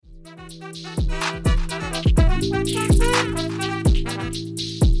Hey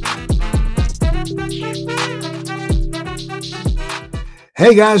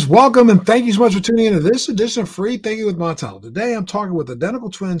guys, welcome and thank you so much for tuning into this edition of Free Thinking with Montel. Today I'm talking with identical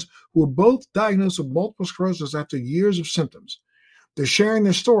twins who were both diagnosed with multiple sclerosis after years of symptoms. They're sharing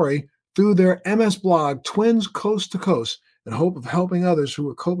their story through their MS blog, Twins Coast to Coast, in hope of helping others who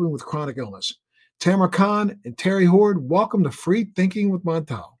are coping with chronic illness. Tamara, Kahn, and Terry Hord, welcome to Free Thinking with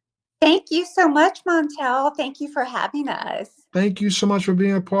Montel. Thank you so much, Montel. Thank you for having us. Thank you so much for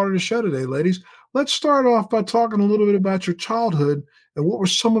being a part of the show today, ladies. Let's start off by talking a little bit about your childhood and what were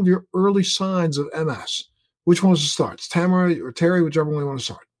some of your early signs of MS. Which one wants to start? Tamara or Terry, whichever one you want to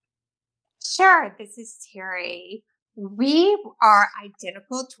start. Sure, this is Terry. We are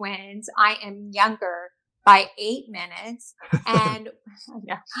identical twins. I am younger by 8 minutes, and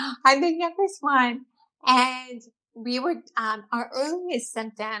I'm the youngest one. And we were, our earliest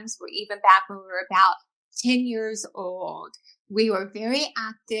symptoms were even back when we were about 10 years old. We were very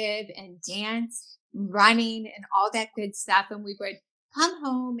active and dance, running, and all that good stuff. And we would come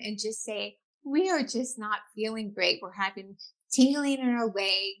home and just say, we are just not feeling great. We're having tingling in our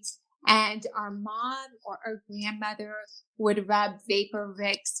legs. And our mom or our grandmother would rub Vapor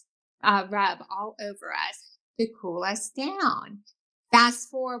Vicks rub all over us to cool us down. Fast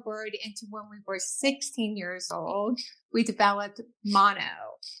forward into when we were 16 years old, we developed mono.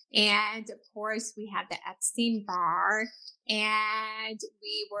 And of course, we had the Epstein-Barr, and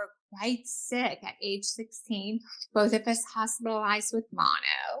we were quite sick at age 16, both of us hospitalized with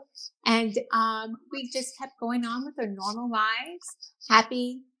mono. And we just kept going on with our normal lives,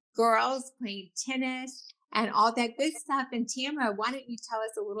 happy girls playing tennis and all that good stuff. And Tamara, why don't you tell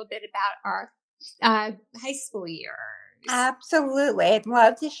us a little bit about our high school years? Absolutely. I'd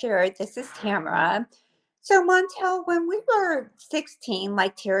love to share it. This is Tamara. So, Montel, when we were 16,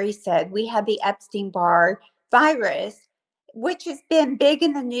 like Terry said, we had the Epstein-Barr virus, which has been big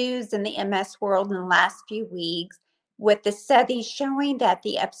in the news in the MS world in the last few weeks, with the studies showing that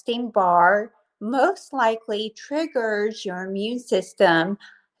the Epstein-Barr most likely triggers your immune system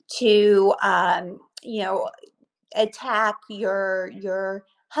to, attack your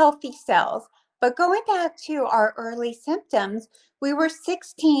healthy cells. But going back to our early symptoms, we were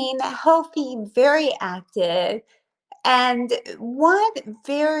 16, healthy, very active. And one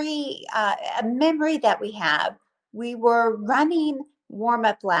very a memory that we have, we were running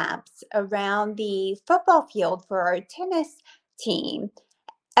warm-up laps around the football field for our tennis team.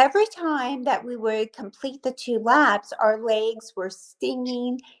 Every time that we would complete the 2 laps, our legs were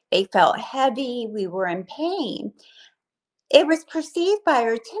stinging, they felt heavy, we were in pain. It was perceived by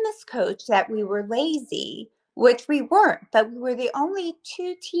our tennis coach that we were lazy, which we weren't, but we were the only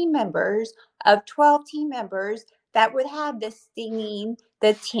 2 team members of 12 team members that would have the stinging,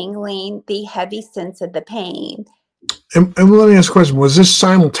 the tingling, the heavy sense of the pain. And let me ask a question. Was this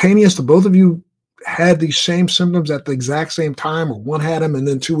simultaneous? The both of you had these same symptoms at the exact same time, or one had them and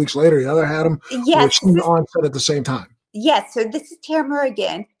then 2 weeks later the other had them? Yes. Or onset at the same time? Yes. So this is Tamara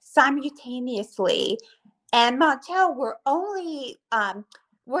again, simultaneously. And Montel, we're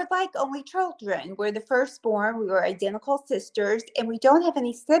like only children. We're the firstborn. We were identical sisters, and we don't have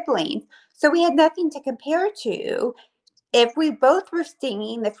any siblings. So we had nothing to compare to. If we both were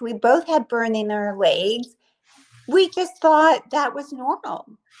stinging, if we both had burning in our legs, we just thought that was normal.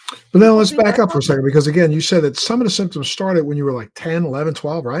 But then let's back up for a second, because again, you said that some of the symptoms started when you were like 10, 11,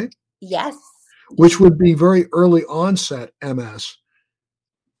 12, right? Yes. Which would be very early onset MS.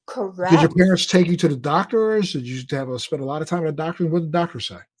 Correct. Did your parents take you to the doctors? Did you spend a lot of time at a doctor? What did the doctor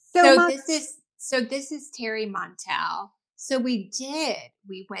say? So this is Terry Montel. So we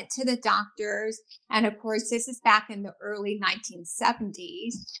went to the doctors, and of course this is back in the early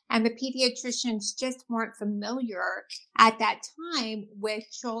 1970s, and the pediatricians just weren't familiar at that time with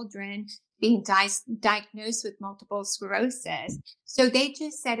children being diagnosed with multiple sclerosis. So they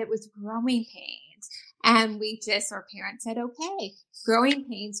just said it was growing pains. And our parents said, okay, growing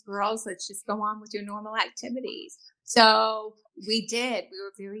pains, girls, let's just go on with your normal activities. So we did. We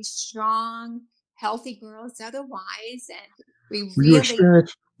were very strong, healthy girls otherwise. And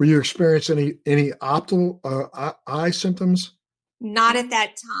were you experiencing any optical eye symptoms? Not at that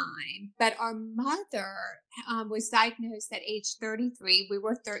time. But our mother was diagnosed at age 33. We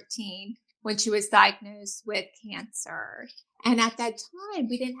were 13 when she was diagnosed with cancer. And at that time,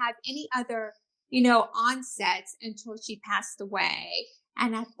 we didn't have any other onsets until she passed away.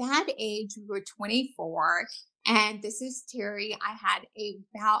 And at that age, we were 24. And this is Terry. I had a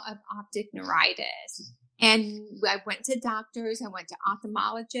bout of optic neuritis. And I went to doctors. I went to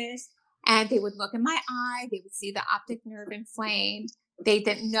ophthalmologists. And they would look in my eye. They would see the optic nerve inflamed. they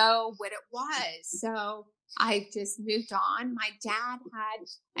didn't know what it was. So I just moved on. My dad had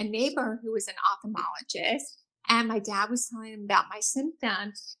a neighbor who was an ophthalmologist, and my dad was telling him about my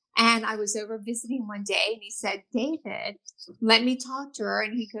symptoms. And I was over visiting one day, and he said, David, let me talk to her.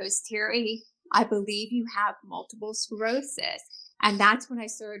 And he goes, Terry, I believe you have multiple sclerosis. And that's when I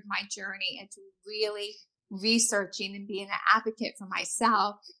started my journey into really researching and being an advocate for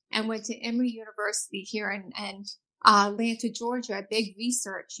myself, and went to Emory University here in Atlanta, Georgia, a big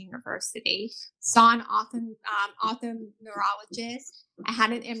research university, saw an ophthalmologist. I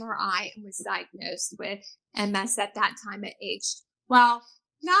had an MRI and was diagnosed with MS at that time at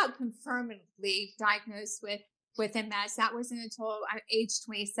not confirmedly diagnosed with MS. That wasn't until age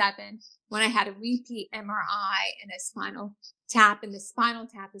 27 when I had a repeat MRI and a spinal tap. And the spinal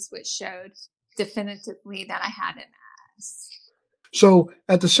tap is what showed definitively that I had MS. So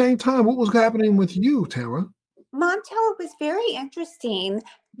at the same time, what was happening with you, Tamara? Montel, was very interesting.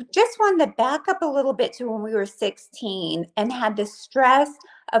 Just wanted to back up a little bit to when we were 16 and had the stress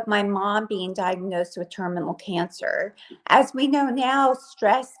of my mom being diagnosed with terminal cancer. As we know now,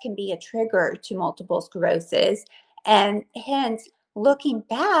 stress can be a trigger to multiple sclerosis. And hence, looking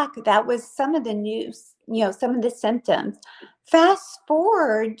back, that was some of the news, some of the symptoms. Fast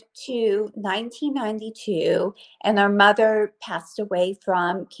forward to 1992, and our mother passed away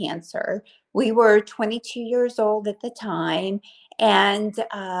from cancer. We were 22 years old at the time, and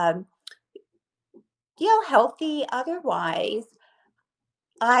healthy otherwise.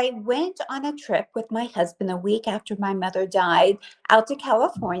 I went on a trip with my husband a week after my mother died out to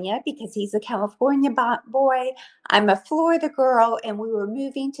California because he's a California boy. I'm a Florida girl, and we were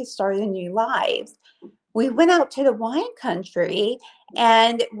moving to start a new lives. We went out to the wine country,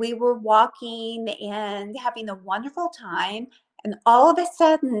 and we were walking and having a wonderful time. And all of a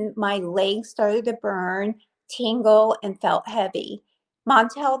sudden, my legs started to burn, tingle, and felt heavy.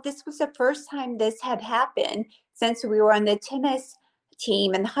 Montel, this was the first time this had happened since we were on the tennis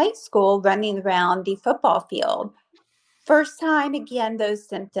team in high school running around the football field. First time, again, those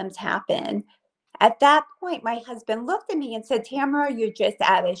symptoms happened. At that point, my husband looked at me and said, Tamara, you're just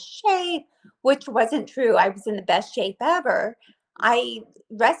out of shape, which wasn't true. I was in the best shape ever. I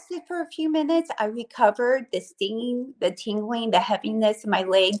rested for a few minutes. I recovered. The stinging, the tingling, the heaviness in my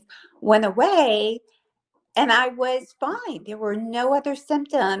legs went away, and I was fine. There were no other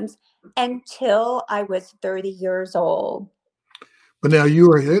symptoms until I was 30 years old. But now you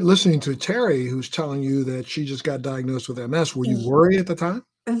were listening to Terry, who's telling you that she just got diagnosed with MS. Were you worried at the time?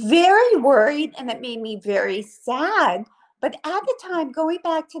 Very worried, and it made me very sad. But at the time, going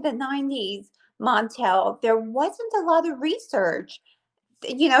back to the 90s, Montel, there wasn't a lot of research.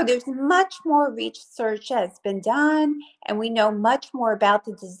 There's much more research has been done, and we know much more about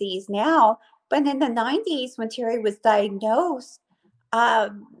the disease now. But in the 90s, when Terry was diagnosed,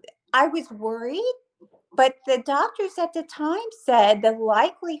 I was worried. But the doctors at the time said the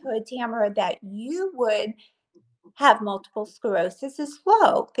likelihood, Tamara, that you would have multiple sclerosis is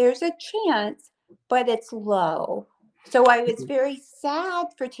low. There's a chance, but it's low. So I was very sad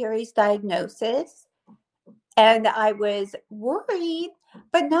for Terry's diagnosis, and I was worried,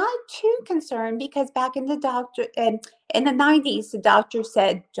 but not too concerned, because back in the 90s, the doctor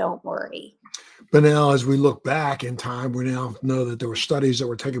said, don't worry. But now, as we look back in time, we now know that there were studies that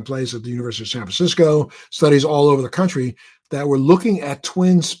were taking place at the University of San Francisco, studies all over the country that were looking at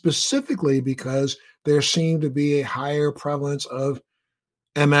twins specifically because there seemed to be a higher prevalence of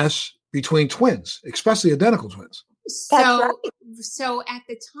MS between twins, especially identical twins. So at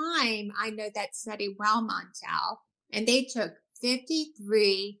the time, I know that study well, Montel, and they took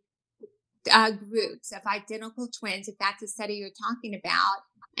 53 groups of identical twins, if that's the study you're talking about.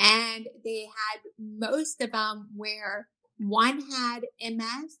 And they had most of them where one had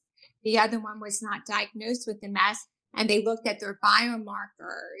MS, the other one was not diagnosed with MS, and they looked at their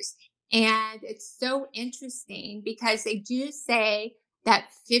biomarkers. And it's so interesting because they do say that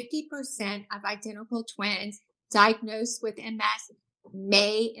 50% of identical twins diagnosed with MS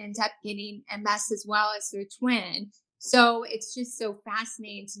may end up getting MS as well as their twin. So it's just so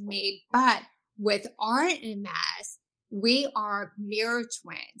fascinating to me. But with our MS, we are mirror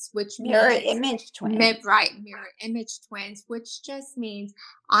twins, which mirror image twins. Mirror image twins, which just means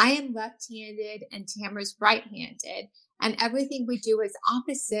I am left-handed and Tamara's right-handed, and everything we do is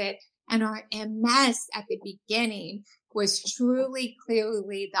opposite. And our MS at the beginning was truly,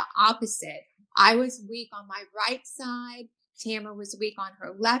 clearly the opposite. I was weak on my right side. Tamara was weak on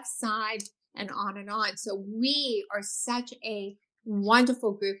her left side, and on and on. So we are such a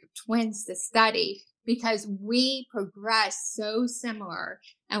wonderful group of twins to study because we progress so similar,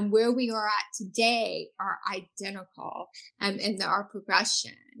 and where we are at today are identical in our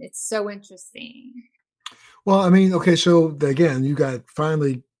progression. It's so interesting. Well, I mean, okay, so again, you got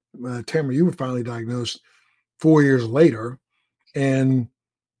finally, Tamara, you were finally diagnosed 4 years later. And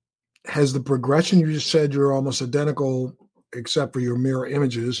has the progression, you just said you're almost identical except for your mirror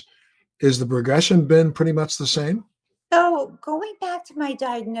images, is the progression been pretty much the same? So going back to my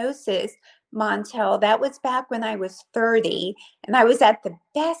diagnosis, Montel, that was back when I was 30 and I was at the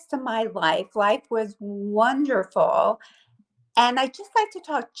best of my life. Life was wonderful. And I just like to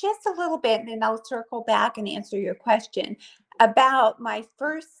talk just a little bit, and then I'll circle back and answer your question about my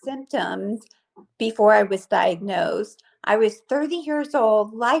first symptoms before I was diagnosed. I was 30 years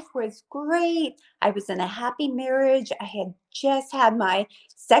old. Life was great. I was in a happy marriage. I had just had my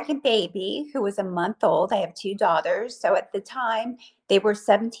second baby, who was a month old. I have two daughters. So at the time, they were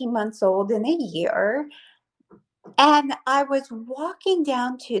 17 months old in a year. And I was walking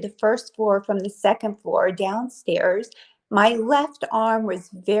down to the first floor from the second floor downstairs. My left arm was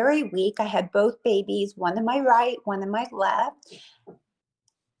very weak. I had both babies, one in my right, one in my left.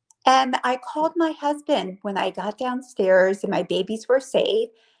 And I called my husband when I got downstairs and my babies were safe.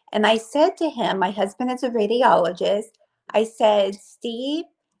 And I said to him, my husband is a radiologist, I said, Steve,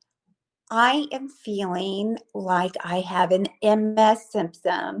 I am feeling like I have an MS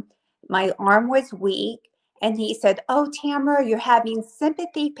symptom. My arm was weak. And he said, Oh, Tamara, you're having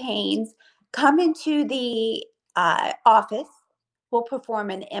sympathy pains. Come into the office. We'll perform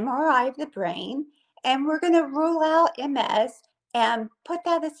an MRI of the brain and we're going to rule out MS and put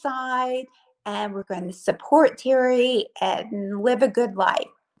that aside. And we're going to support Terry and live a good life.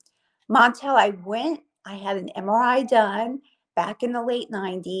 Montel, I went, I had an MRI done back in the late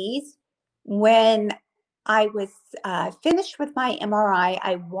 90s. When I was finished with my MRI,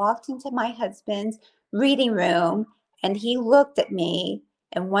 I walked into my husband's reading room and he looked at me.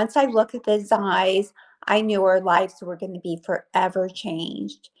 And once I looked at his eyes, I knew our lives were going to be forever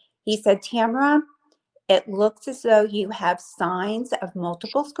changed. He said, Tamara, it looks as though you have signs of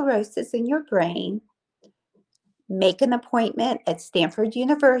multiple sclerosis in your brain. Make an appointment at Stanford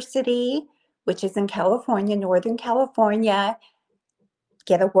University, which is in California, Northern California,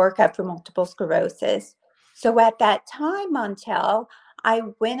 get a workup for multiple sclerosis. So at that time, Montel, I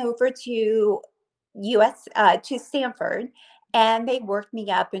went over to to Stanford, and they worked me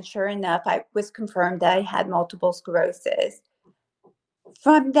up, and sure enough, I was confirmed that I had multiple sclerosis.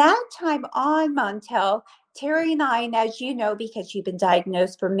 From that time on, Montel, Terry and I, and as you know, because you've been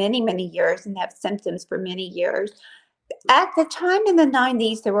diagnosed for many, many years and have symptoms for many years, at the time in the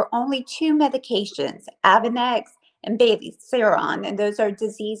 90s, there were only two medications, Avonex and Betaseron, and those are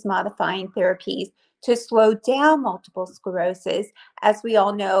disease-modifying therapies to slow down multiple sclerosis. As we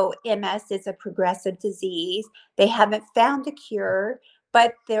all know, MS is a progressive disease. They haven't found a cure,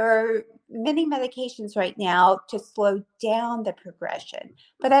 but there are many medications right now to slow down the progression.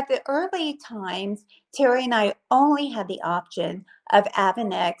 But at the early times, Terry and I only had the option of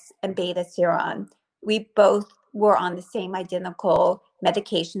Avonex and Betaseron. We both were on the same identical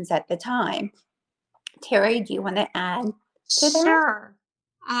medications at the time. Terry, do you want to add to that? Sure.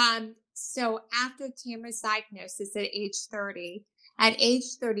 So after Tamara's diagnosis at age 30, at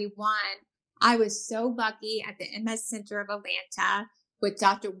age 31, I was so lucky at the MS Center of Atlanta with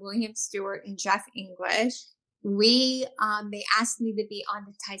Dr. William Stewart and Jeff English. They asked me to be on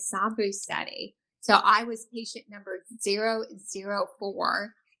the Tysabri study. So I was patient number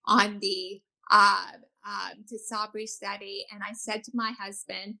 004 on the Tysabri study. And I said to my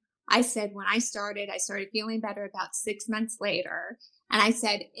husband, I said, when I started feeling better about 6 months later. And I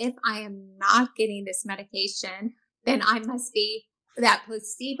said, if I am not getting this medication, then I must be that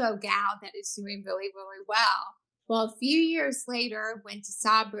placebo gal that is doing really, really well. Well, a few years later, when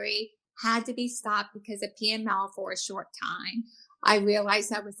Tysabri had to be stopped because of PML for a short time, I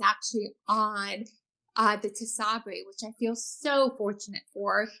realized I was actually on the Tysabri, which I feel so fortunate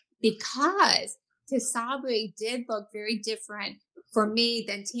for, because Tysabri did look very different for me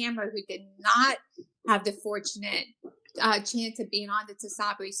than Tamara, who did not have the fortunate chance of being on the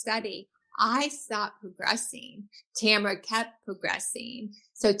Tysabri study. I stopped progressing. Tamara kept progressing.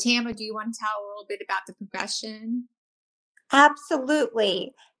 So Tamara, do you want to tell a little bit about the progression?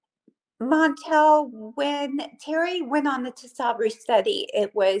 Absolutely. Montel, when Terry went on the Tysabri study,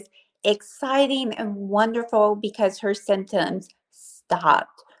 it was exciting and wonderful because her symptoms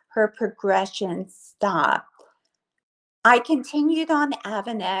stopped. Her progression stopped. I continued on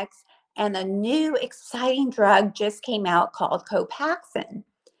Avonex, and a new exciting drug just came out called Copaxone.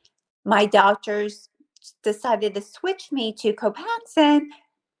 My doctors decided to switch me to Copaxone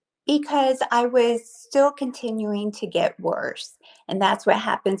Because I was still continuing to get worse. And that's what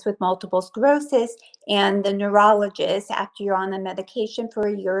happens with multiple sclerosis. And the neurologist, after you're on the medication for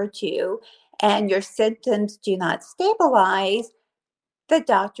a year or two and your symptoms do not stabilize, the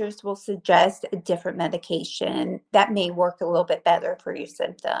doctors will suggest a different medication that may work a little bit better for your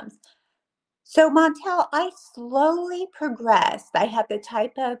symptoms. So, Montel, I slowly progressed. I have the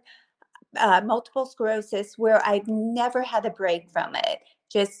type of multiple sclerosis where I've never had a break from it,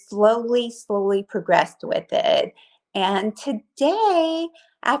 just slowly progressed with it. And today,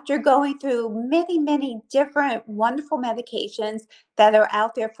 after going through many different wonderful medications that are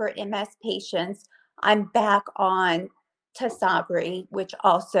out there for MS patients, I'm back on Tasabri, which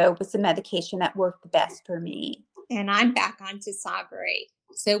also was the medication that worked the best for me. And I'm back on Tasabri.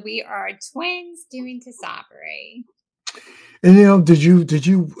 So we are twins doing Tasabri. And did you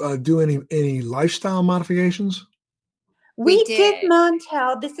do any lifestyle modifications? We did,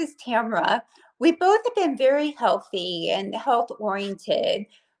 Montel. This is Tamara. We both have been very healthy and health oriented.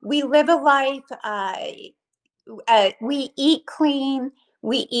 We live a life, we eat clean,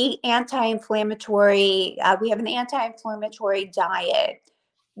 we eat anti-inflammatory, we have an anti-inflammatory diet.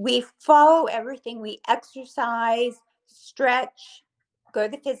 We follow everything. We exercise, stretch, go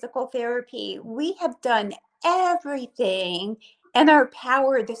to physical therapy. We have done everything in our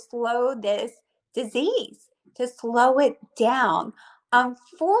power to slow this disease, to slow it down.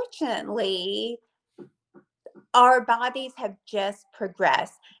 Unfortunately, our bodies have just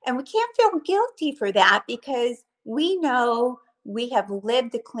progressed, and we can't feel guilty for that because we know we have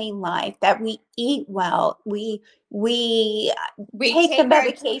lived a clean life, that we eat well, we take the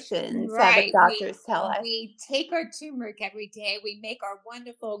medications that the doctors tell us. We take our turmeric every day. We make our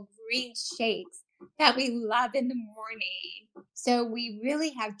wonderful green shakes that we love in the morning. So we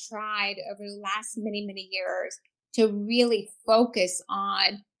really have tried over the last many years to really focus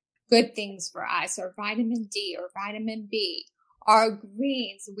on good things for us, or vitamin D or vitamin B, our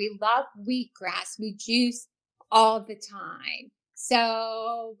greens. We love wheatgrass. We juice all the time.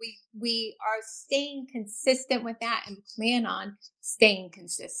 So we are staying consistent with that and plan on staying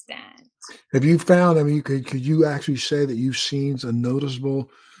consistent. Have you found, I mean, could you actually say that you've seen a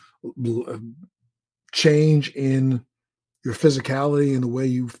noticeable change in your physicality and the way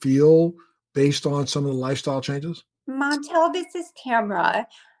you feel based on some of the lifestyle changes? Montel, this is Tamara.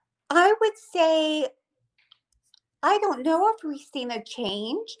 I would say, I don't know if we've seen a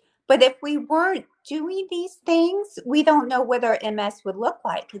change, but if we weren't doing these things, we don't know what our MS would look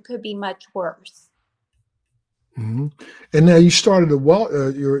like. It could be much worse. Mm-hmm. And now you started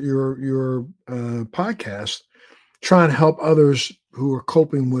your podcast trying to help others who are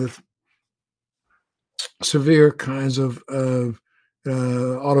coping with severe kinds of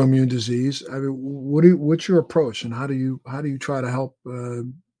autoimmune disease. I mean, what's your approach, and how do you try to help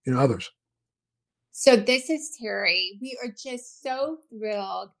others? So this is Terry. We are just so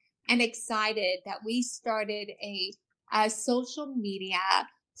thrilled and excited that we started a social media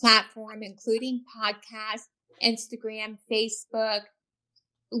platform, including podcasts, Instagram, Facebook,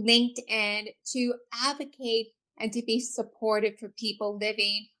 LinkedIn, to advocate and to be supportive for people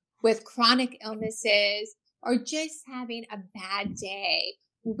living with chronic illnesses or just having a bad day.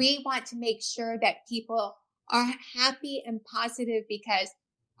 We want to make sure that people are happy and positive because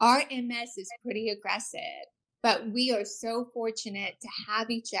our MS is pretty aggressive, but we are so fortunate to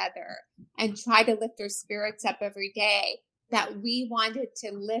have each other and try to lift our spirits up every day that we wanted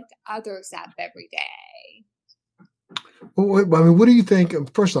to lift others up every day. Well, I mean, what do you think?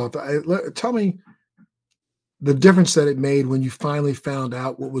 First off, tell me the difference that it made when you finally found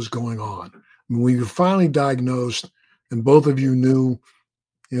out what was going on. I mean, when you were finally diagnosed and both of you knew,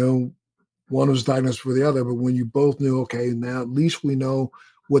 one was diagnosed for the other, but when you both knew, okay, now at least we know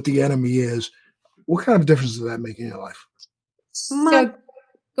what the enemy is, what kind of difference does that make in your life? So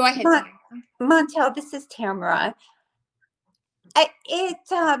go ahead, Montel, this is Tamara.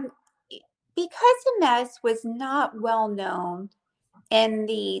 Because MS was not well known in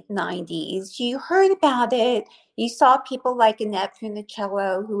the 90s, you heard about it. You saw people like Annette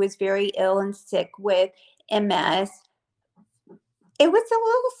Funicello, who was very ill and sick with MS. It was a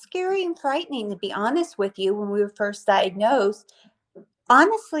little scary and frightening, to be honest with you, when we were first diagnosed.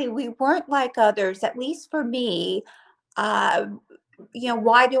 Honestly, we weren't like others, at least for me. Why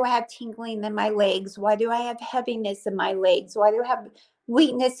do I have tingling in my legs? Why do I have heaviness in my legs? Why do I have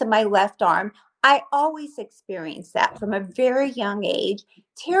weakness in my left arm? I always experienced that from a very young age.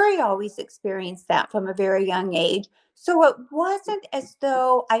 Terry always experienced that from a very young age. So it wasn't as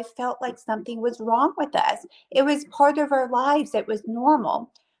though I felt like something was wrong with us. It was part of our lives. It was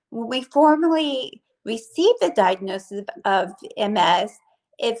normal. When we formally received the diagnosis of MS,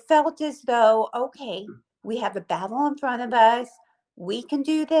 it felt as though, okay, we have a battle in front of us. We can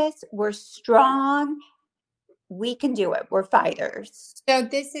do this. We're strong. We can do it. We're fighters. So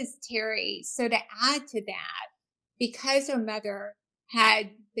this is Terry. So to add to that, because her mother had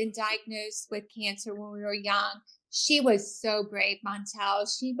been diagnosed with cancer when we were young, she was so brave, Montel.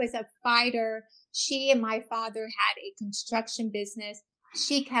 She was a fighter. She and my father had a construction business.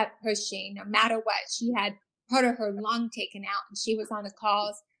 She kept pushing no matter what. She had part of her lung taken out and she was on the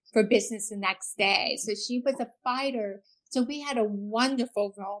calls for business the next day. So she was a fighter. So we had a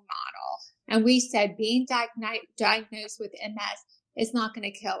wonderful role model. And we said being diagnosed with MS is not going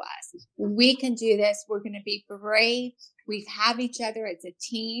to kill us. We can do this. We're going to be brave. We have each other as a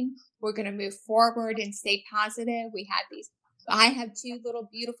team. We're going to move forward and stay positive. I have two little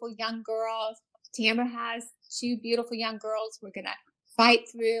beautiful young girls. Tamara has two beautiful young girls. We're going to fight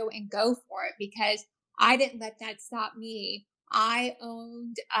through and go for it because I didn't let that stop me. I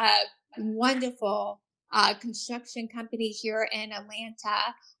owned a wonderful construction company here in Atlanta.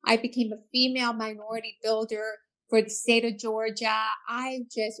 I became a female minority builder for the state of Georgia. I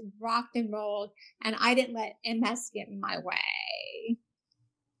just rocked and rolled, and I didn't let MS get in my way.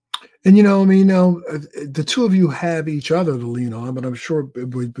 And, the two of you have each other to lean on, but I'm sure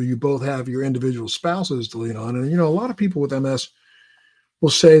you both have your individual spouses to lean on. And, a lot of people with MS will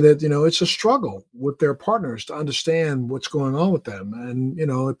say that, it's a struggle with their partners to understand what's going on with them. And,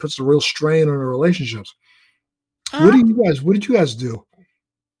 it puts a real strain on their relationships. What did you guys do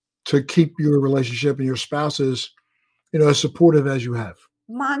to keep your relationship and your spouses, as supportive as you have?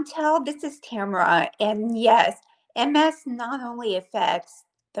 Montel, this is Tamara. And yes, MS not only affects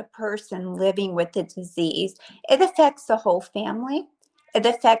the person living with the disease, it affects the whole family. It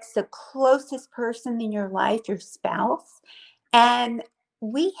affects the closest person in your life, your spouse. And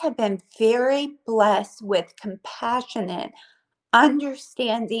we have been very blessed with compassionate,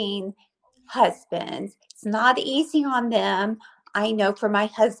 understanding husbands. It's not easy on them. I know for my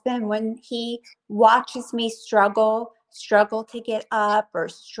husband, when he watches me struggle to get up or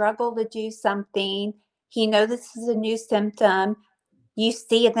struggle to do something, he knows this is a new symptom. You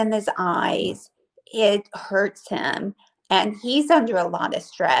see it in his eyes. It hurts him. And he's under a lot of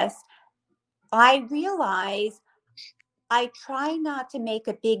stress. I realize I try not to make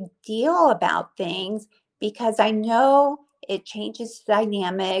a big deal about things because I know it changes the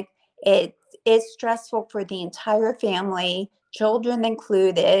dynamic. It is stressful for the entire family, children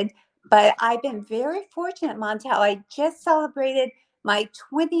included. But I've been very fortunate, Montel. I just celebrated my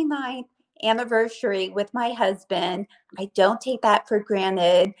 29th anniversary with my husband. I don't take that for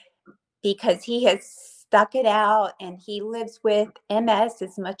granted because he has stuck it out and he lives with MS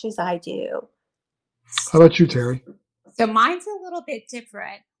as much as I do. How about you, Terry? So mine's a little bit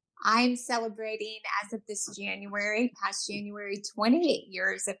different. I'm celebrating as of this past January, 28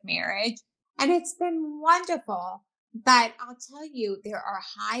 years of marriage, and it's been wonderful. But I'll tell you, there are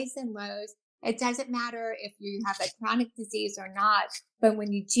highs and lows. It doesn't matter if you have a chronic disease or not, but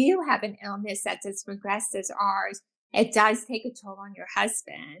when you do have an illness that's as progressed as ours, it does take a toll on your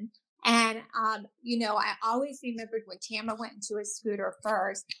husband. And, I always remembered when Tamara went into a scooter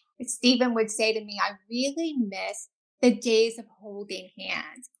first, Stephen would say to me, I really miss the days of holding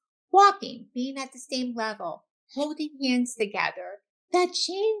hands, walking, being at the same level, holding hands together. That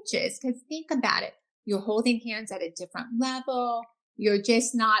changes because think about it. You're holding hands at a different level. You're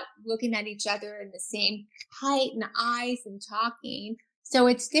just not looking at each other in the same height and eyes and talking. So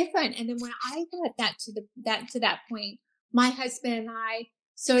it's different. And then when I got to that point, my husband and I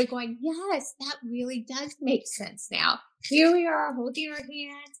started going, yes, that really does make sense now. Here we are holding our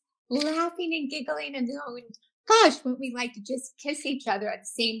hands, laughing and giggling and going, gosh, wouldn't we like to just kiss each other at the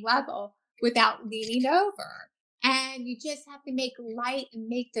same level without leaning over? And you just have to make light and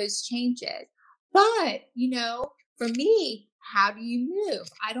make those changes. But, for me, how do you move?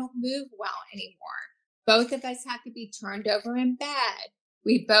 I don't move well anymore. Both of us have to be turned over in bed.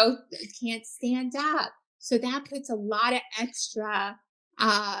 We both can't stand up. So that puts a lot of extra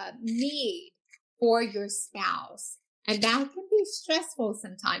need for your spouse. And that can be stressful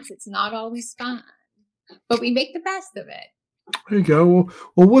sometimes. It's not always fun. But we make the best of it. There you go.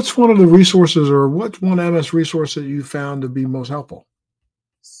 Well, what's one of the resources or what's one MS resource that you found to be most helpful?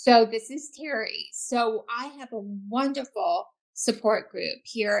 So this is Terry. So I have a wonderful support group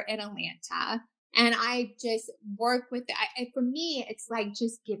here in Atlanta. And I just work with for me, it's like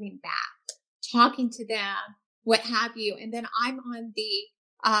just giving back, talking to them, what have you. And then I'm on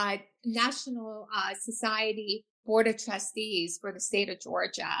the National Society Board of Trustees for the state of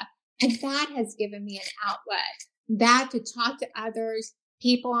Georgia. And that has given me an outlet, that to talk to others,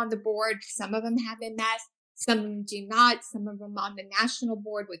 people on the board. Some of them have MS, Some of them do not. Some of them on the national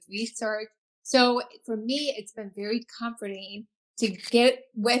board with research. So for me, it's been very comforting to get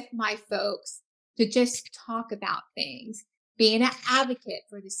with my folks to just talk about things, being an advocate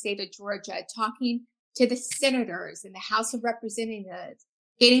for the state of Georgia, talking to the senators in the House of Representatives,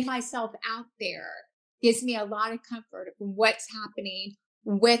 getting myself out there gives me a lot of comfort of what's happening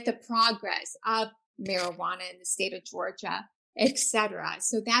with the progress of marijuana in the state of Georgia, etc.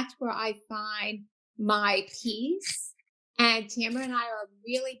 So that's where I find my peace. And Tamara and I are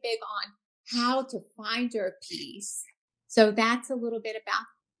really big on how to find your peace. So that's a little bit about,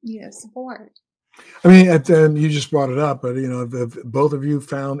 support. I mean, and you just brought it up, but have both of you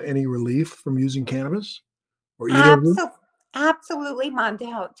found any relief from using cannabis, or either of you? Absolutely,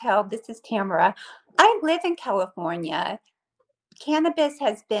 Montel. This is Tamara. I live in California. Cannabis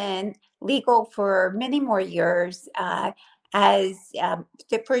has been legal for many more years as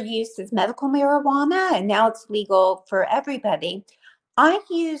for use as medical marijuana, and now it's legal for everybody. I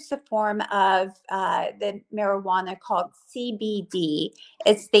use a form of the marijuana called CBD.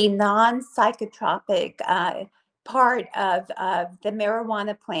 It's the non-psychotropic part of the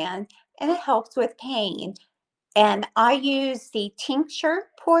marijuana plant, and it helps with pain. And I use the tincture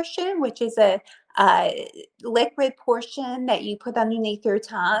portion, which is a liquid portion that you put underneath your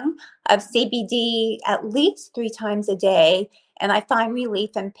tongue of CBD at least 3 times a day. And I find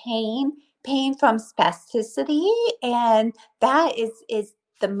relief in pain from spasticity. And that is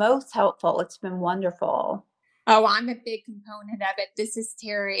the most helpful. It's been wonderful. Oh, I'm a big component of it. This is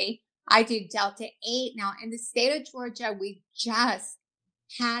Terry. I do Delta 8. Now, in the state of Georgia, we just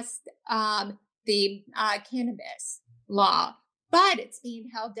passed the cannabis law, but it's being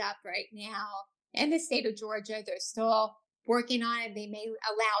held up right now in the state of Georgia. They're still working on it. They may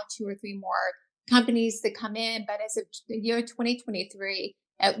allow 2 or 3 more companies to come in, but as of the year 2023,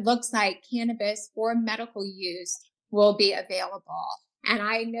 it looks like cannabis for medical use will be available. And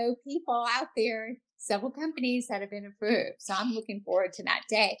I know people out there, several companies that have been approved. So I'm looking forward to that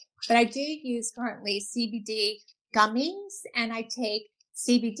day. But I do use currently CBD gummies, and I take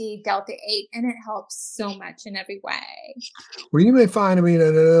CBD Delta 8, and it helps so much in every way. Well, you may find, I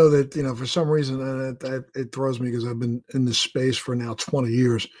know that, for some reason, it throws me because I've been in this space for now 20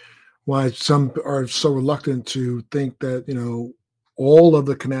 years, why some are so reluctant to think that, all of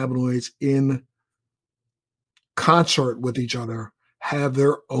the cannabinoids in concert with each other have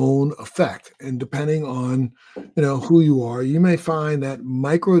their own effect. And depending on, who you are, you may find that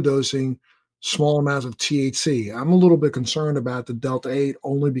microdosing small amounts of THC. I'm a little bit concerned about the Delta 8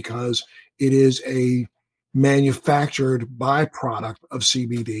 only because it is a manufactured byproduct of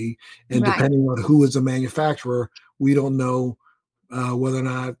CBD. And Right. depending on who is the manufacturer, we don't know whether or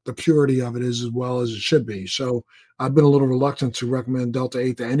not the purity of it is as well as it should be. So I've been a little reluctant to recommend Delta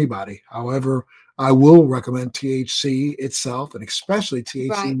 8 to anybody. However, I will recommend THC itself, and especially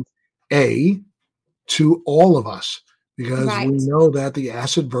THC-A, to all of us, because we know that the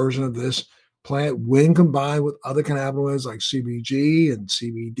acid version of this plant, when combined with other cannabinoids like CBG and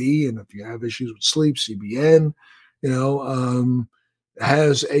CBD, and if you have issues with sleep, CBN,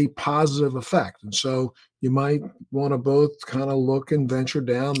 has a positive effect. And so you might want to both kind of look and venture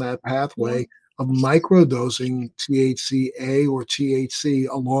down that pathway of microdosing THC-A or THC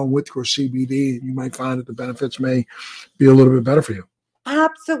along with your CBD. You might find that the benefits may be a little bit better for you.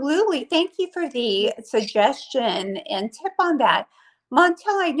 Absolutely. Thank you for the suggestion and tip on that.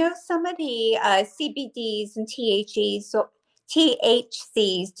 Montel, I know some of the CBDs and THCs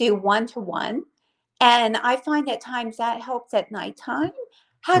do 1-to-1. And I find at times that helps at nighttime.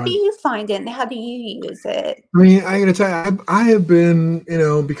 How do you find it and how do you use it? I mean, I got to tell you, I have been,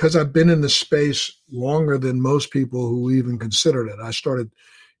 because I've been in the space longer than most people who even considered it. I started,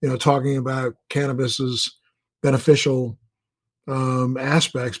 talking about cannabis's beneficial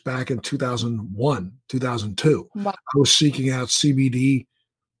aspects back in 2001, 2002. Wow. I was seeking out CBD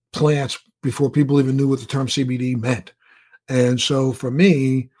plants before people even knew what the term CBD meant. And so for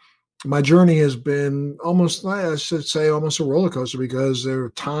me, my journey has been almost a roller coaster, because there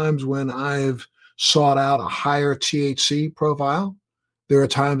are times when I've sought out a higher THC profile. There are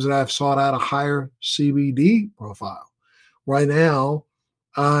times that I've sought out a higher CBD profile. Right now,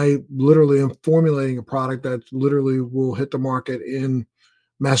 I literally am formulating a product that literally will hit the market in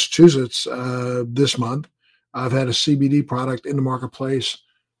Massachusetts this month. I've had a CBD product in the marketplace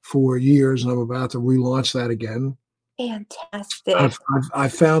for years, and I'm about to relaunch that again. Fantastic.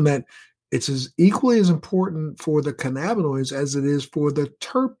 I've found that it's as equally as important for the cannabinoids as it is for the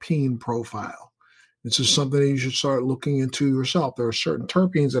terpene profile. This is something that you should start looking into yourself. There are certain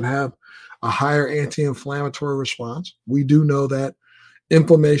terpenes that have a higher anti-inflammatory response. We do know that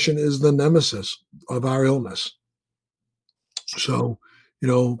inflammation is the nemesis of our illness. So,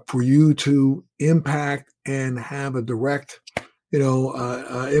 for you to impact and have a direct,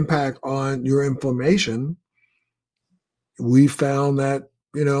 impact on your inflammation, we found that,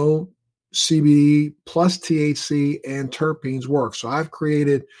 CBD plus THC and terpenes work. So I've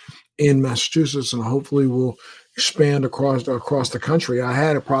created in Massachusetts, and hopefully will expand across the country. I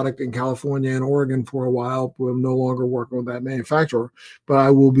had a product in California and Oregon for a while, but I'm no longer working with that manufacturer, but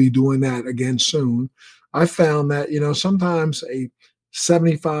I will be doing that again soon. I found that, sometimes a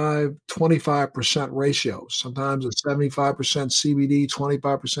 75-25% ratio, sometimes a 75% CBD,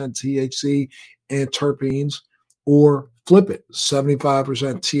 25% THC and terpenes, or flip it,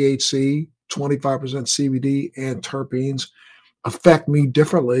 75% THC, 25% CBD and terpenes affect me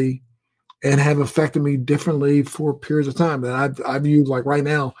differently and have affected me differently for periods of time. And I've used, like right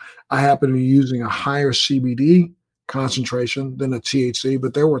now, I happen to be using a higher CBD concentration than a THC,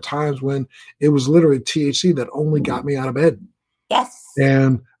 but there were times when it was literally THC that only got me out of bed. Yes.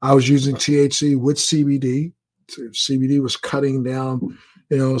 And I was using THC with CBD. CBD was cutting down,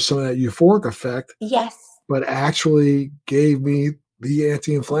 some of that euphoric effect. Yes. But actually gave me the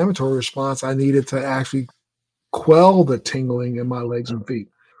anti-inflammatory response I needed to actually quell the tingling in my legs and feet,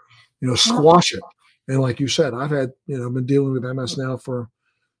 squash it. And like you said, I've had, been dealing with MS now for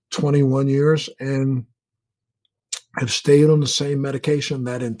 21 years and have stayed on the same medication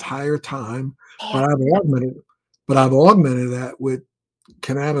that entire time, but I've augmented that with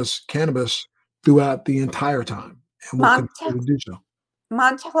cannabis throughout the entire time and will continue to do so.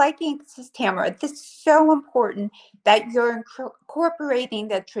 Montel, I think this is Tamara. This is so important that you're incorporating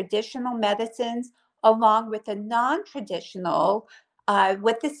the traditional medicines along with the non-traditional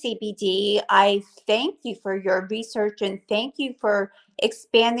with the CBD. I thank you for your research and thank you for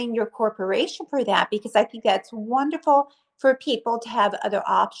expanding your corporation for that, because I think that's wonderful for people to have other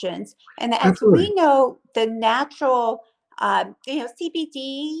options. And as Absolutely. we know, the natural,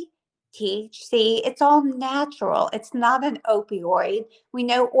 CBD, THC, it's all natural. It's not an opioid. We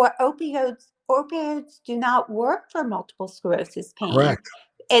know, or opioids do not work for multiple sclerosis pain. Correct.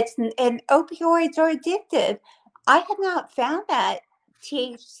 And opioids are addictive. I have not found that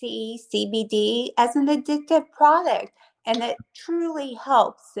THC, CBD as an addictive product, and it truly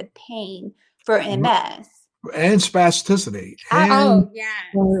helps the pain for MS. And spasticity. Oh,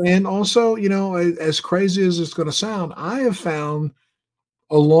 yes. And also, as crazy as it's going to sound, I have found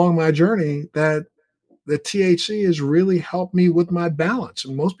along my journey that the THC has really helped me with my balance.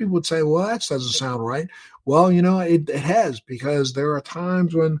 And most people would say, well, that doesn't sound right. Well, it has, because there are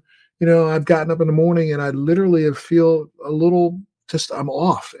times when, I've gotten up in the morning and I literally feel a little, I'm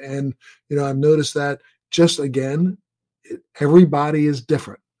off. And, I've noticed that just again, everybody is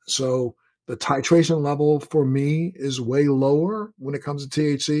different. So the titration level for me is way lower when it comes to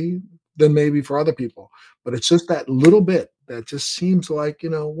THC than maybe for other people. But it's just that little bit that just seems like,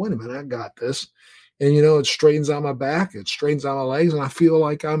 wait a minute, I got this. And, it straightens out my back, it straightens out my legs, and I feel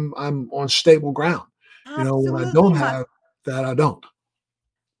like I'm on stable ground. Absolutely. When I don't have that, I don't.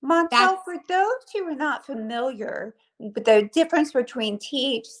 Montel, for those who are not familiar with the difference between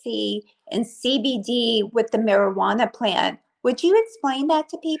THC and CBD with the marijuana plant, would you explain that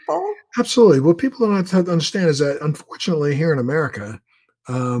to people? Absolutely. What people don't have to understand is that, unfortunately, here in America,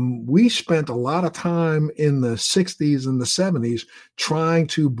 we spent a lot of time in the 60s and the 70s trying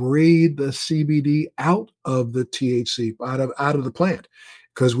to breed the CBD out of the THC, out of the plant,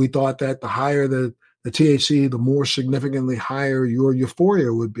 because we thought that the higher the THC, the more significantly higher your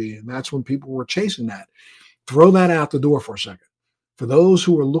euphoria would be. And that's when people were chasing that. Throw that out the door for a second. For those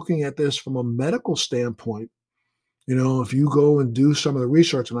who are looking at this from a medical standpoint, if you go and do some of the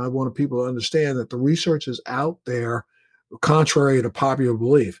research, and I want people to understand that the research is out there, contrary to popular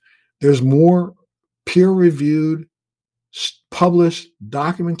belief, there's more peer-reviewed, published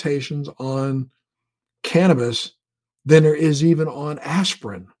documentations on cannabis than there is even on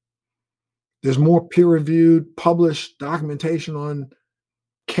aspirin. There's more peer-reviewed, published documentation on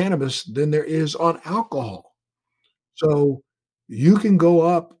cannabis than there is on alcohol. So you can go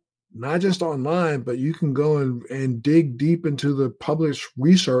up, not just online, but you can go and dig deep into the published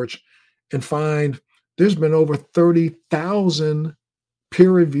research and find there's been over 30,000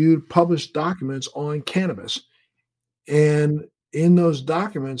 peer-reviewed published documents on cannabis. And in those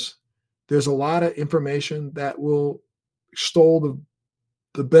documents, there's a lot of information that will extol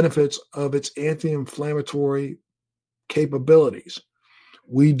the benefits of its anti-inflammatory capabilities.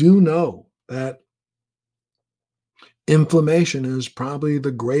 We do know that inflammation is probably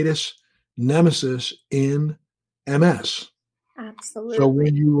the greatest nemesis in MS. Absolutely. So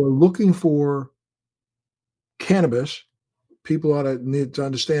when you are looking for cannabis, people ought to need to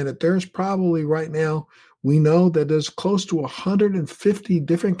understand that there's probably right now, we know that there's close to 150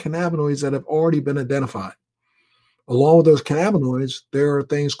 different cannabinoids that have already been identified. Along with those cannabinoids, there are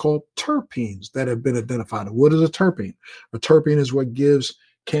things called terpenes that have been identified. And what is a terpene? A terpene is what gives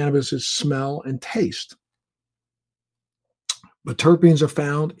cannabis its smell and taste. But terpenes are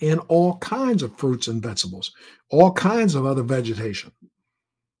found in all kinds of fruits and vegetables, all kinds of other vegetation.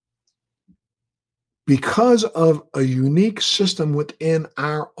 Because of a unique system within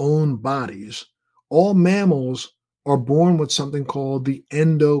our own bodies, all mammals are born with something called the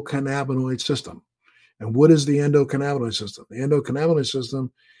endocannabinoid system. And what is the endocannabinoid system? The endocannabinoid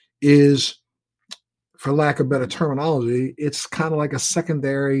system is, for lack of better terminology, it's kind of like a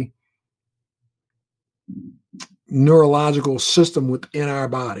secondary neurological system within our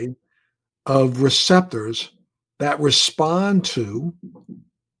body of receptors that respond to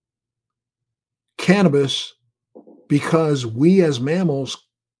cannabis because we as mammals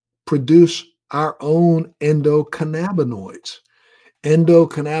produce our own endocannabinoids.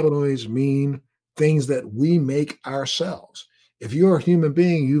 Endocannabinoids mean things that we make ourselves. If you're a human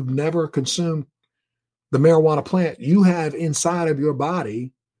being, you've never consumed the marijuana plant, you have inside of your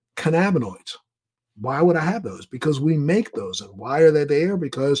body cannabinoids. Why would I have those? Because we make those. And why are they there?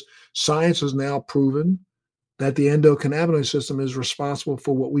 Because science has now proven that the endocannabinoid system is responsible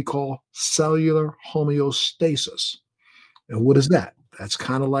for what we call cellular homeostasis. And what is that? That's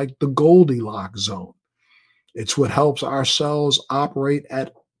kind of like the Goldilocks zone. It's what helps our cells operate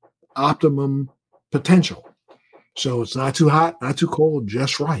at optimum potential. So it's not too hot, not too cold,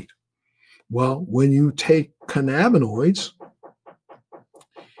 just right. Well, when you take cannabinoids,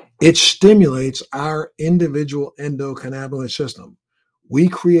 it stimulates our individual endocannabinoid system. We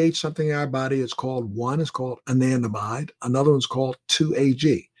create something in our body. It's called anandamide. Another one's called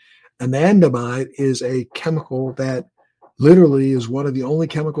 2-AG. Anandamide is a chemical that literally is one of the only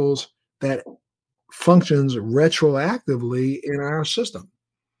chemicals that functions retroactively in our system.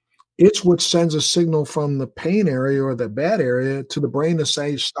 It's what sends a signal from the pain area or the bad area to the brain to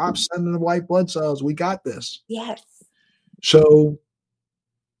say, stop sending the white blood cells. We got this. Yes. So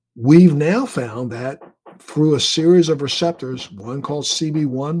we've now found that through a series of receptors, one called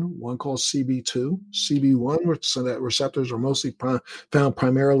CB1, one called CB2. CB1 so that receptors are mostly found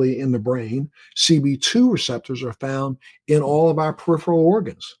primarily in the brain. CB2 receptors are found in all of our peripheral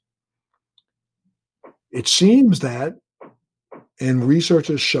organs. It seems that, and research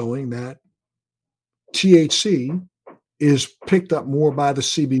is showing that THC is picked up more by the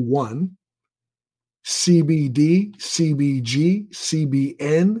CB1, CBD, CBG,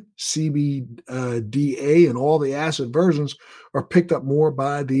 CBN, CBDA, and all the acid versions are picked up more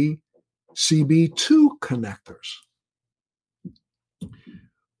by the CB2 connectors.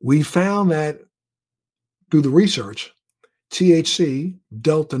 We found that through the research, THC,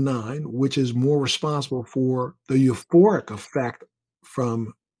 delta 9, which is more responsible for the euphoric effect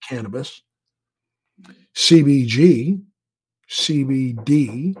from cannabis, CBG,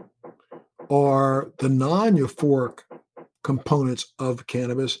 CBD, are the non-euphoric components of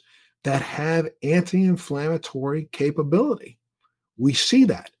cannabis that have anti-inflammatory capability. We see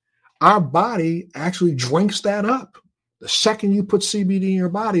that. Our body actually drinks that up. The second you put CBD in your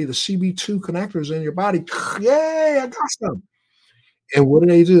body, the CB2 connectors in your body, yay, I got some. And what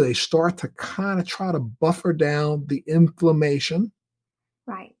do? They start to kind of try to buffer down the inflammation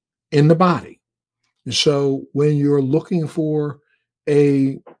Right. in the body. And so when you're looking for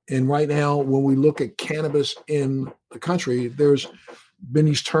and right now, when we look at cannabis in the country, there's been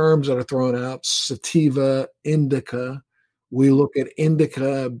these terms that are thrown out, sativa, indica. We look at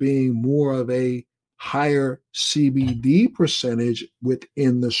indica being more of a higher CBD percentage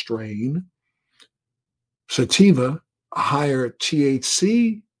within the strain. Sativa, a higher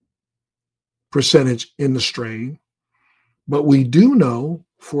THC percentage in the strain. But we do know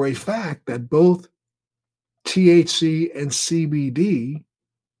for a fact that both THC and CBD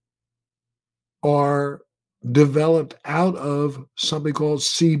are developed out of something called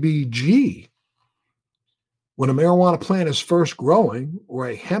CBG. When a marijuana plant is first growing or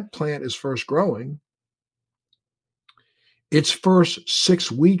a hemp plant is first growing, its first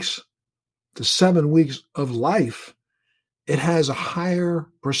 6 weeks to 7 weeks of life, it has a higher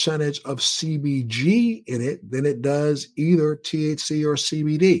percentage of CBG in it than it does either THC or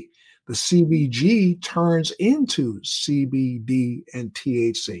CBD. The CBG turns into CBD and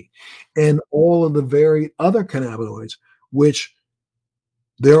THC and all of the varied other cannabinoids, which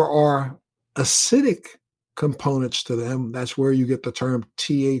there are acidic components to them. That's where you get the term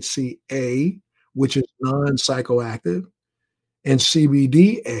THCA, which is non-psychoactive, and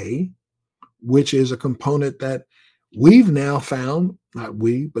CBDA, which is a component that We've now found, not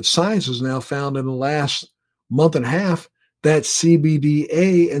we, but science has now found in the last month and a half that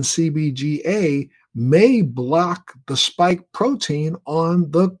CBDA and CBGA may block the spike protein on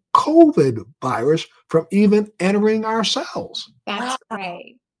the COVID virus from even entering our cells. That's Wow.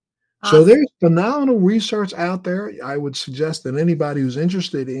 great. So Awesome. there's phenomenal research out there. I would suggest that anybody who's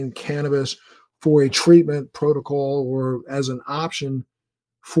interested in cannabis for a treatment protocol or as an option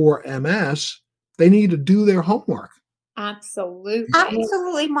for MS, they need to do their homework. Absolutely.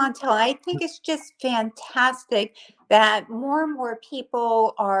 Absolutely, Montel. I think it's just fantastic that more and more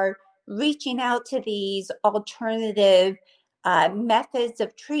people are reaching out to these alternative methods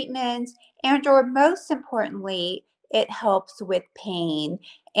of treatments, and or most importantly, it helps with pain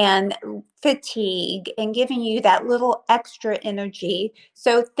and fatigue and giving you that little extra energy.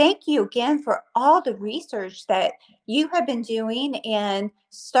 So thank you again for all the research that you have been doing and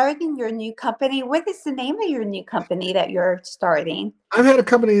starting your new company. What is the name of your new company that you're starting? I've had a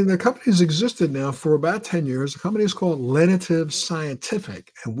company, and the company's existed now for about 10 years. The company is called Lenitive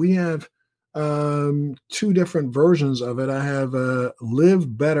Scientific, and we have two different versions of it. I have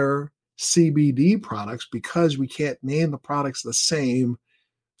Live Better CBD products because we can't name the products the same.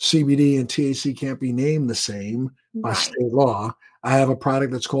 CBD and THC can't be named the same by Right. state law. I have a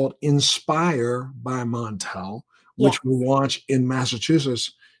product that's called Inspire by Montel, which Yes. will launch in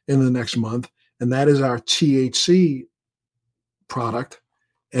Massachusetts in the next month. And that is our THC product.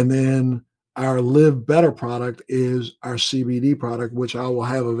 And then our Live Better product is our CBD product, which I will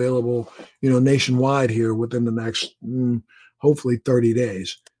have available, nationwide here within the next, hopefully 30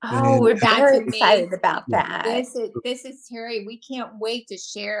 days. Oh, And we're That's very amazing. excited about Yeah. that. This is Terry. We can't wait to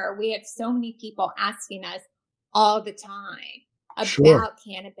share. We have so many people asking us all the time Sure. about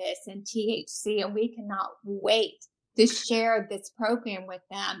cannabis and THC, and we cannot wait to share this program with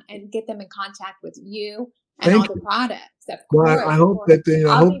them and get them in contact with you and Thank all the you. products. Of Well, course, I hope that,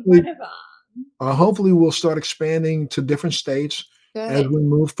 I'll be one of them. hopefully we'll start expanding to different states as Good. we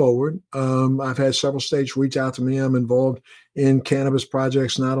move forward. I've had several states reach out to me. I'm involved in cannabis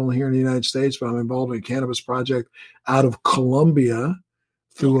projects, not only here in the United States, but I'm involved in a cannabis project out of Colombia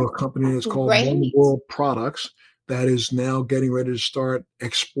through a company that's called One Great. World Products that is now getting ready to start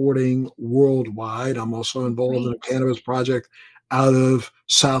exporting worldwide. I'm also involved in a Great. cannabis project out of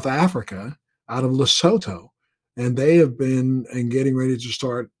South Africa, out of Lesotho. And they have been and getting ready to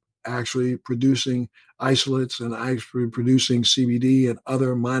start actually producing isolates and actually producing CBD and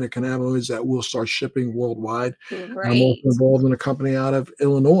other minor cannabinoids that will start shipping worldwide. And I'm also Great. involved in a company out of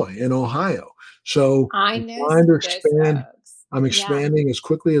Illinois and Ohio. So I I'm know trying some to of those expand. folks. I'm Yeah. expanding as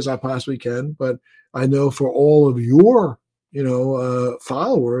quickly as I possibly can, but I know for all of your,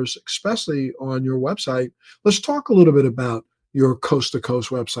 followers, especially on your website, let's talk a little bit about your coast to coast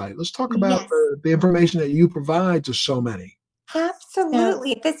website. Let's talk about Yes. the information that you provide to so many.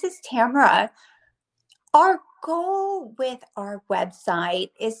 Absolutely. This is Tamara. Our goal with our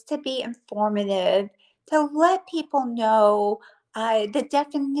website is to be informative, to let people know the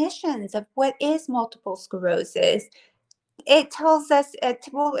definitions of what is multiple sclerosis. It tells us, it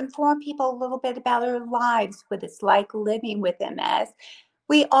will inform people a little bit about our lives, what it's like living with MS.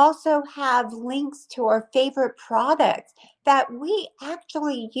 We also have links to our favorite products that we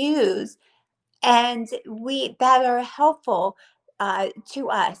actually use and we that are helpful to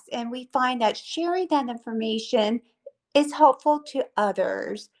us. And we find that sharing that information is helpful to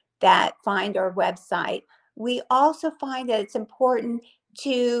others that find our website. We also find that it's important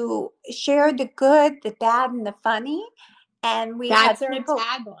to share the good, the bad, and the funny. And we That's have our people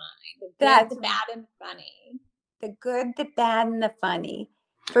tagline. The good, that's the bad, and the funny. the good, the bad, and the funny.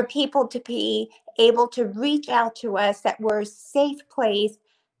 For people to be able to reach out to us, that we're a safe place,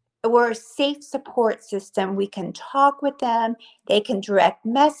 we're a safe support system. We can talk with them, they can direct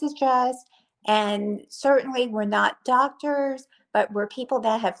message us, and certainly we're not doctors, but we're people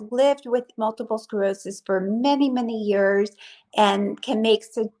that have lived with multiple sclerosis for many, many years and can make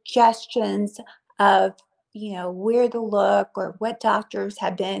suggestions of, where to look or what doctors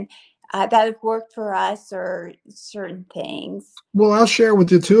have been that have worked for us or certain things. Well, I'll share with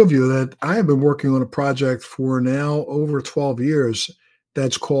the two of you that I have been working on a project for now over 12 years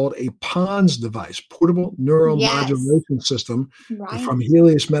that's called a PONS device, Portable Yes. Neuromodulation System Right. from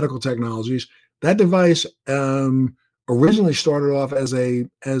Helios Medical Technologies. That device originally started off as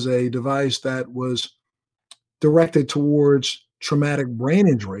a device that was directed towards traumatic brain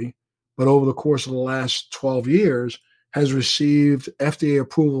injury, but over the course of the last 12 years has received FDA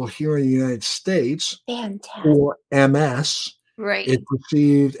approval here in the United States Fantastic. for MS. Right. It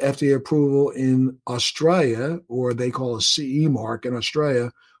received FDA approval in Australia, or they call a CE mark in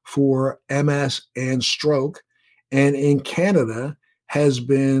Australia, for MS and stroke. and in Canada has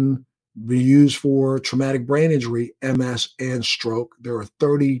been used for traumatic brain injury, MS, and stroke. There are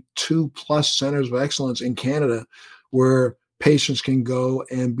 32 plus centers of excellence in Canada where patients can go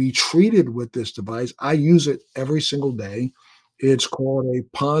and be treated with this device. I use it every single day. It's called a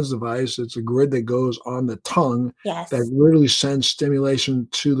PONS device. It's a grid that goes on the tongue Yes. that literally sends stimulation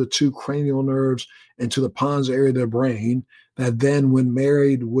to the two cranial nerves and to the pons area of the brain that then, when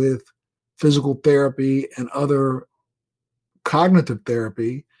married with physical therapy and other cognitive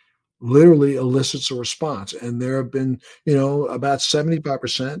therapy, literally elicits a response. And there have been, about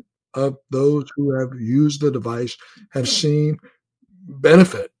 75% of those who have used the device have seen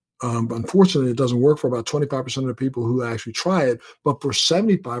benefit. Unfortunately, it doesn't work for about 25% of the people who actually try it, but for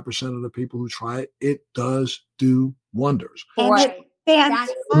 75% of the people who try it, it does do wonders. And it's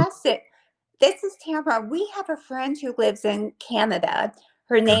That's fantastic. This is Tamara. We have a friend who lives in Canada.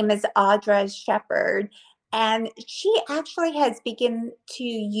 Her name is Audra Shepherd, and she actually has begun to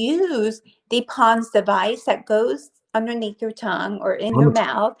use the PONS device that goes underneath your tongue or in your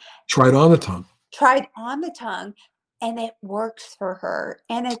mouth. Try it on the tongue. Tried on the tongue, and it works for her.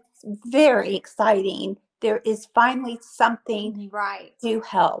 And it's very exciting. There is finally something right to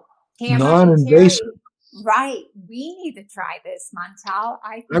help. Tamara and Non-invasive. Terry, right. We need to try this, Montel.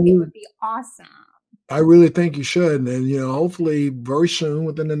 I think really- it would be awesome. I really think you should. And, hopefully very soon,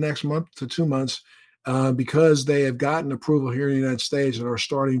 within the next month to 2 months, because they have gotten approval here in the United States and are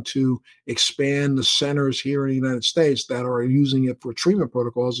starting to expand the centers here in the United States that are using it for treatment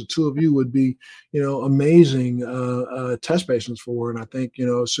protocols, the two of you would be, amazing test patients for. And I think,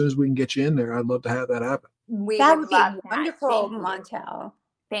 as soon as we can get you in there, I'd love to have that happen. That would be wonderful, Montel.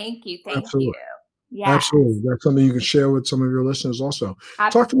 Thank you. Absolutely. You. Yes. Absolutely. That's something you can share with some of your listeners also.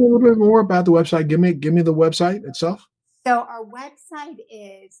 Talk to me a little bit more about the website. Give me the website itself. So our website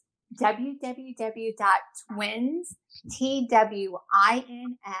is www.twins, TWINS,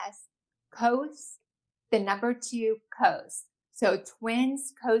 coast, the number 2 coast. So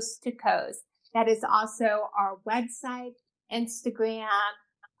Twins Coast to Coast. That is also our website, Instagram,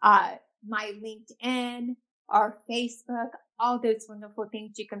 my LinkedIn, our Facebook, all those wonderful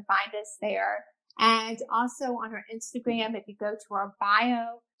things. You can find us there. And also on our Instagram, if you go to our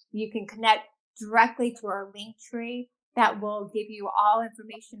bio, you can connect directly to our link tree that will give you all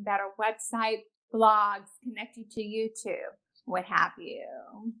information about our website, blogs, connect you to YouTube, what have you.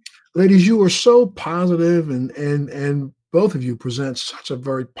 Ladies, you are so positive, and both of you present such a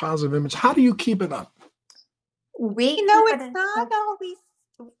very positive image. How do you keep it up? It's not always.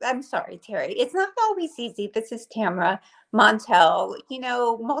 I'm sorry, Terry. It's not always easy. This is Tamara Montel.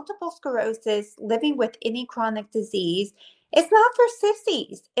 Multiple sclerosis, living with any chronic disease, it's not for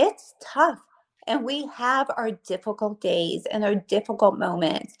sissies. It's tough. And we have our difficult days and our difficult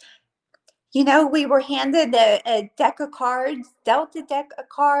moments. We were handed a deck of cards, dealt a deck of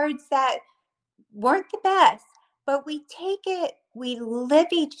cards that weren't the best, but we take it, we live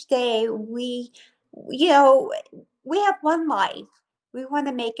each day. We have one life. We want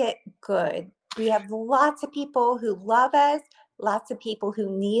to make it good. We have lots of people who love us, lots of people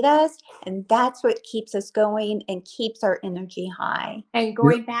who need us, and that's what keeps us going and keeps our energy high. And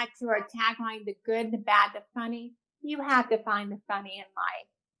going back to our tagline, the good, the bad, the funny, you have to find the funny in life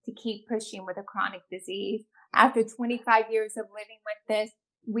to keep pushing with a chronic disease. After 25 years of living with this,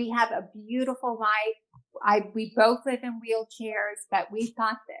 we have a beautiful life. We both live in wheelchairs, but we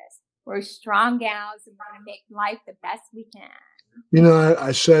thought this. We're strong gals, and we're going to make life the best we can.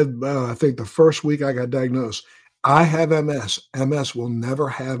 I said, I think the first week I got diagnosed, I have MS. MS will never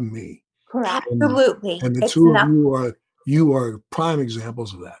have me. Correct. Absolutely. And the two of you are prime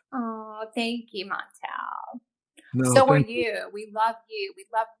examples of that. Oh, thank you, Montel. No, so are you. We love you. We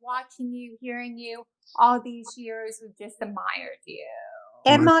love watching you, hearing you. All these years, we've just admired you.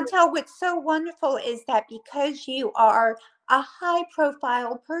 And Montel, what's so wonderful is that because you are a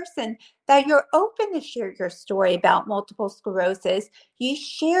high-profile person, that you're open to share your story about multiple sclerosis. You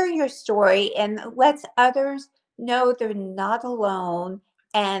share your story and lets others know they're not alone.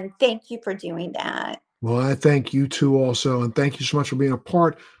 And thank you for doing that. Well, I thank you too also. And thank you so much for being a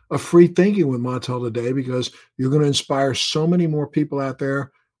part of Free Thinking with Montel today, because you're going to inspire so many more people out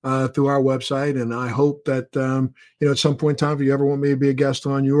there through our website. And I hope that, at some point in time, if you ever want me to be a guest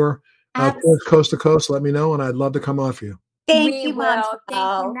on your Coast to Coast, let me know. And I'd love to come on for you. Thank you, Montel. Thank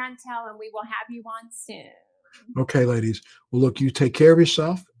you, Montel. And we will have you on soon. Okay, ladies. Well, look, you take care of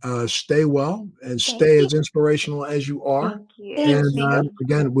yourself. Stay well and stay you. as inspirational as you are. Thank you. Thank And you.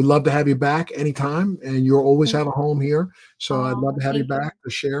 again, we'd love to have you back anytime. And you'll always have a home here. So I'd love to have you Thank you. back to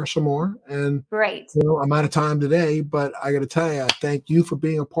share some more. And Great. I'm out of time today, but I got to tell you, I thank you for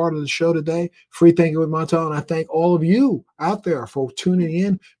being a part of the show today. Free Thinking with Montel. And I thank all of you out there for tuning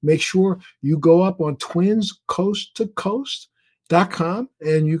in. Make sure you go up on twinscoasttocoast.com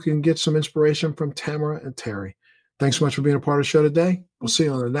and you can get some inspiration from Tamara and Terry. Thanks so much for being a part of the show today. We'll see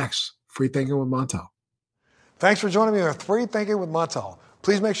you on the next Free Thinking with Montel. Thanks for joining me on Free Thinking with Montel.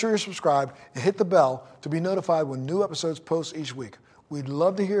 Please make sure you're subscribed and hit the bell to be notified when new episodes post each week. We'd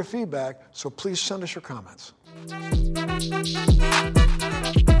love to hear feedback, so please send us your comments.